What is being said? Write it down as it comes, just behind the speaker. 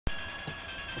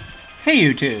Hey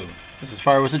YouTube, this is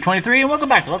FireWizard23 and welcome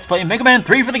back to Let's Play Megaman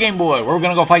 3 for the Game Boy, where we're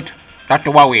gonna go fight Dr.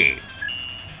 Wily.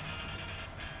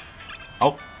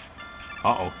 Oh.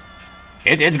 Uh-oh.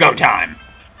 It's go time.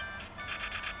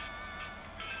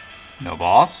 No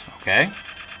boss, okay.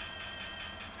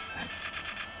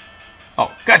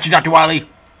 Oh, gotcha, Dr. Wily.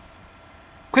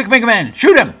 Quick, Megaman,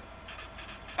 shoot him!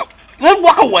 Oh, let him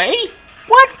walk away?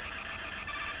 What?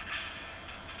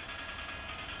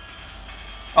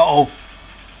 Uh-oh.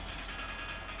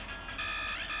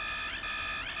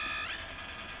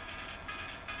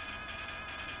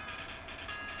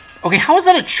 Okay, how is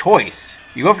that a choice?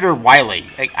 You go after Wily.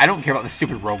 Like, I don't care about the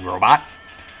stupid rogue robot.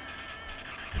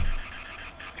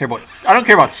 I don't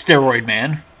care about Steroid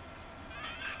Man.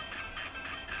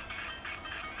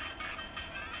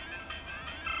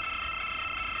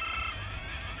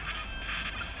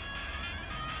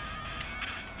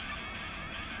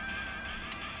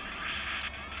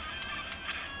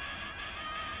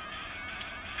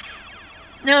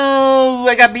 No,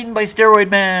 I got beaten by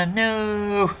Steroid Man.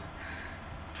 No.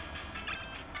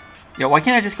 Yo, why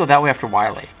can't I just go that way after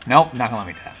Wily? Nope, not gonna let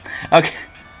me do that. Okay.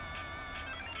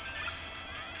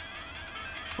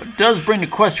 What does bring to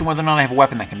question whether or not I have a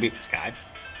weapon that can beat this guy.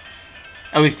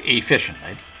 At least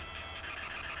efficiently.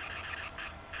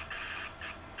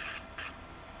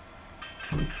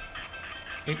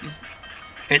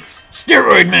 It's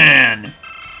Steroid Man!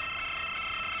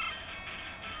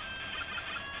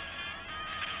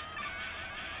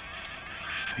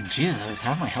 I mean, Jesus, I was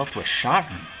half my health to a shot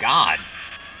from God.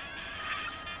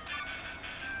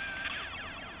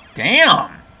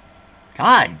 Damn!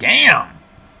 God damn!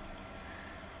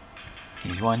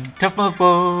 He's one tough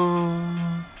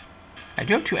mofo. I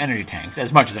do have 2 energy tanks,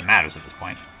 as much as it matters at this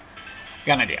point.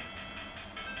 Got an idea.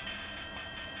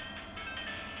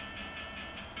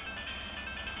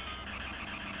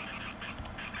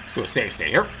 Let's do a save state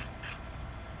here.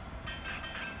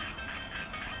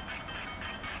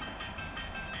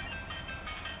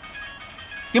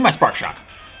 Give my spark shock.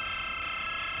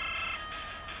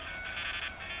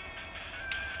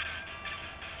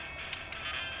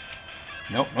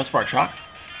 Nope, no spark shock.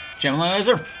 Gemini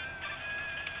laser.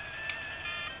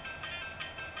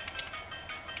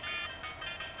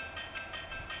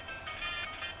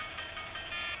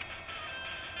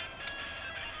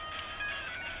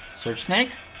 Search snake.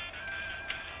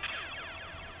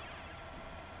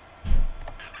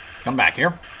 Let's come back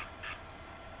here.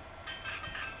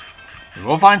 We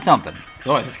will find something.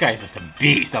 Otherwise, this guy is just a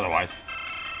beast otherwise.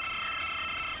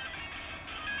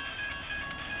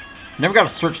 Never got a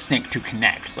search snake to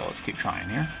connect, so let's keep trying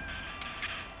here.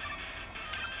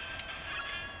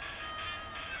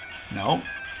 No.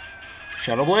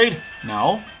 Shadow Blade?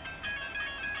 No.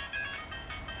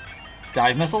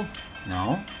 Dive Missile?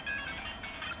 No.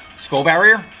 Skull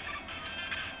Barrier?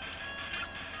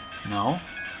 No.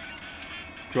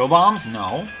 Drill Bombs?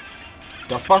 No.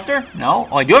 Dust Buster? No.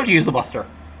 Oh, I do have to use the Buster.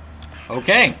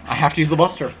 Okay, I have to use the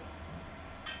Buster.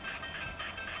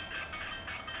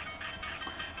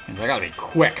 Means I gotta be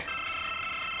quick.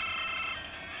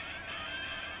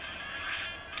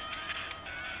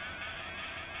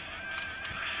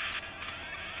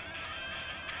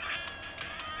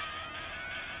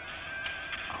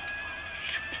 Oh,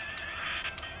 shoot.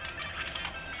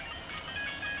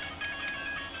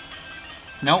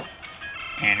 Nope.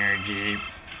 Energy.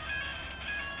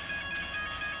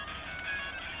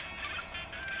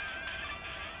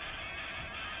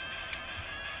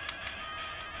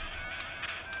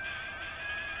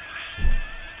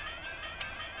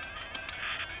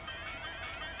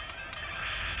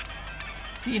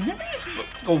 See, you never use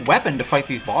a weapon to fight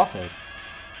these bosses.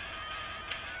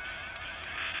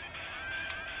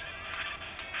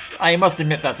 I must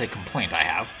admit that's a complaint I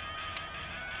have.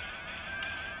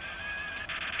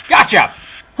 Gotcha!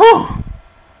 Whew!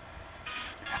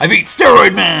 I beat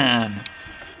Steroid Man!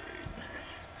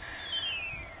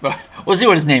 But we'll see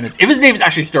what his name is. If his name is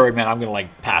actually Steroid Man, I'm gonna,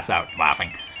 like, pass out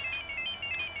laughing.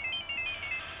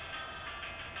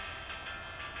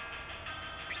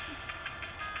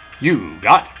 You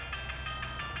got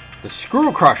the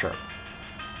Screw Crusher.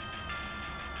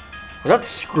 Was that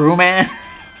Screw Man?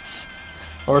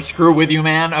 Or Screw With You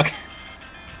Man? Okay.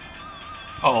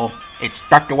 Uh-oh. It's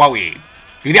Dr. Wily.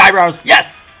 Do the eyebrows.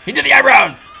 Yes! He did the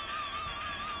eyebrows!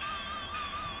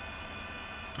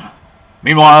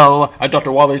 Meanwhile, at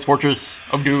Dr. Wily's Fortress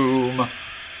of Doom.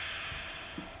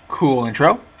 Cool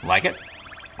intro. Like it.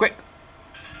 Quick.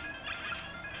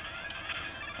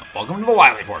 Welcome to the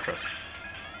Wily Fortress.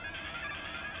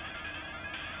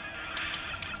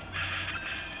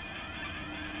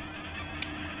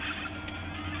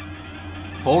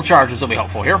 Full charges will be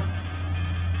helpful here.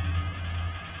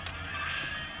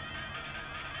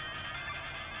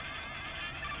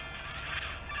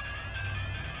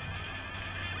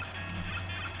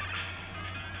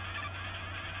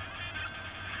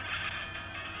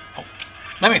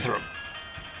 Let me through.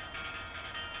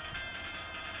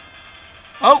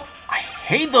 Oh, I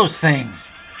hate those things.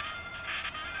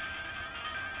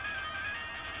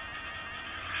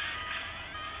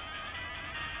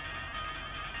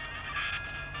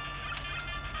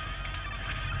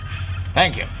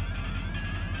 Thank you.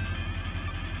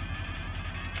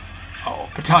 Oh,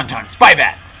 Patonton, spy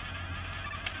bats.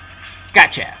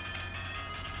 Gotcha.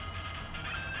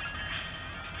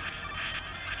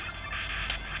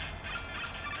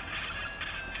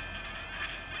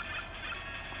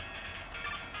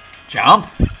 Jump.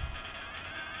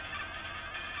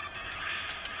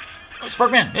 Oh,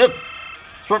 Sparkman. Yep.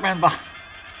 Sparkman.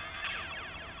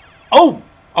 Oh!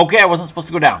 Okay, I wasn't supposed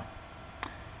to go down.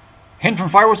 Hint from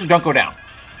fireworks, so don't go down.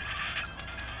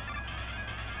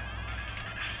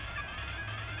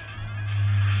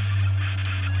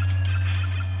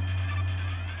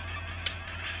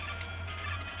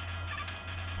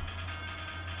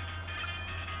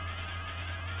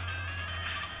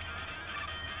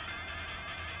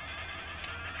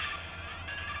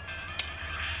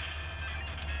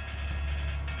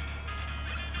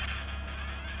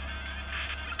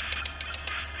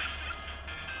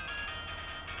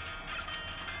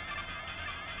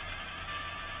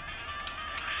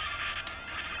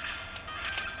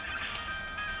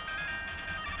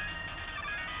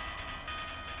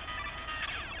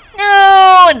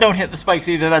 And don't hit the spikes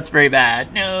either, that's very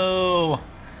bad. No.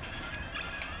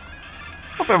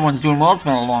 Hope everyone's doing well. It's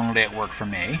been a long day at work for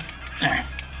me.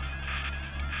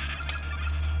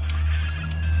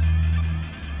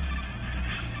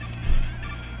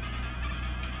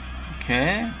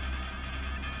 Okay.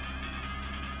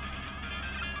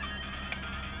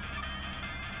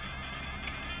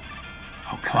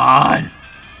 Oh, come on.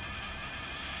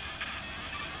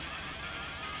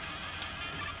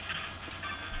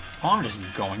 Oh, I'm just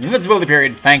going. Invincibility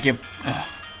period. Thank you. Ugh.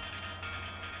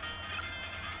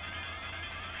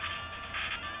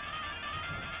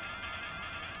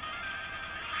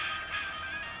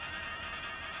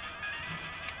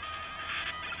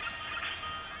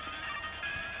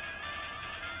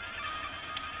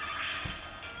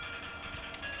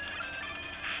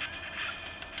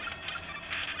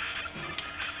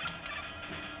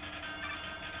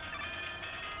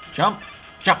 Jump.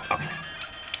 Jump. Okay.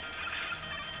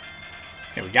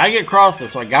 Okay, we gotta get across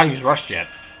this, so I gotta use Rush Jet.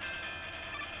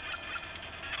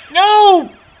 No!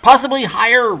 Possibly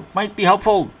higher might be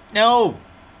helpful. No!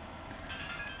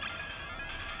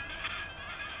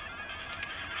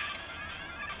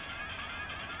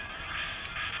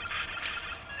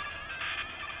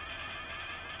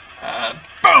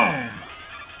 Boom!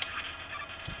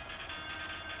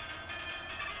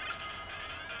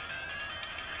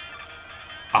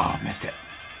 Oh, missed it.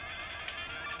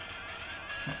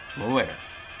 A little later.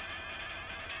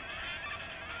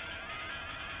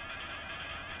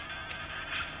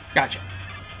 Gotcha.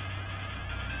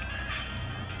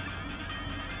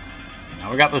 Now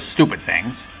we got those stupid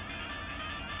things.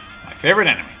 My favorite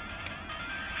enemy.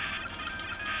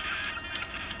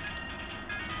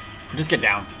 Just get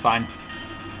down. It's fine.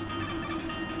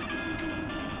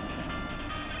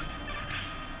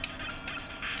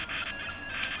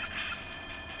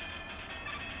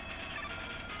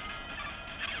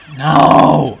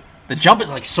 No! The jump is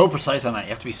like so precise on that. You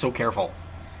have to be so careful.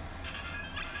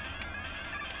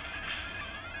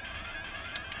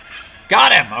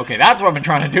 Got him! Okay, that's what I've been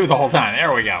trying to do the whole time.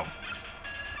 There we go.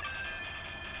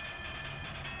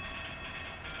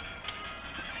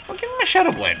 Well, give him a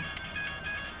Shadow Blade.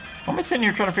 Why am I sitting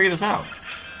here trying to figure this out?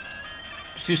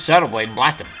 Just use Shadow Blade and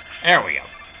blast him. There we go.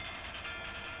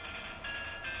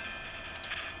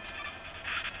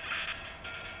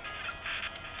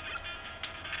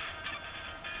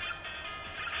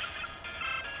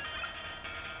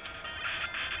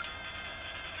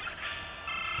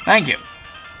 Thank you.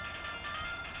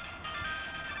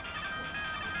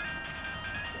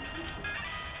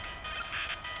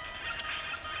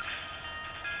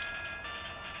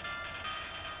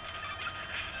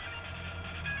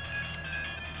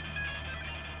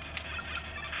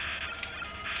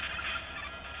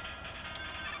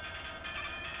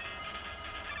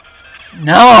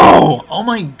 No! Oh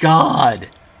my god.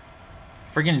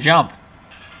 Freaking jump.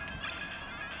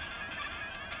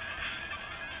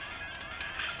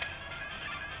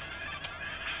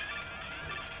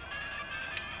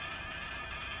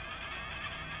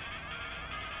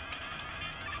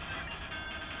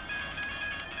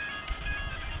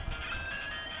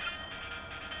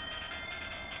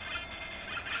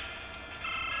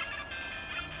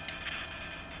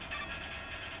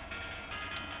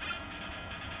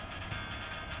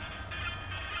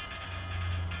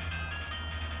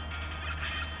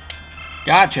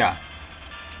 Gotcha.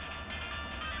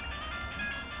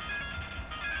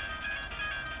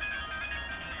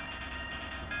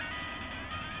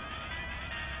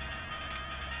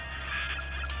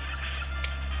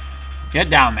 Get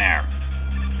down there.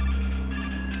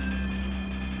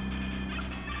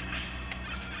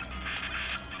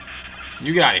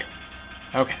 You get out of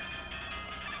here. Okay.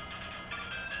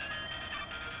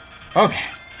 Okay.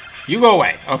 You go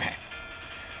away. Okay.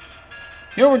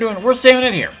 You know what we're doing? We're saving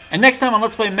it here. And next time on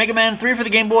Let's Play Mega Man 3 for the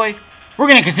Game Boy, we're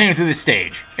going to continue through this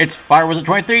stage. It's Fire Wizard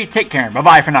 23. Take care and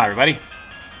bye-bye for now, everybody.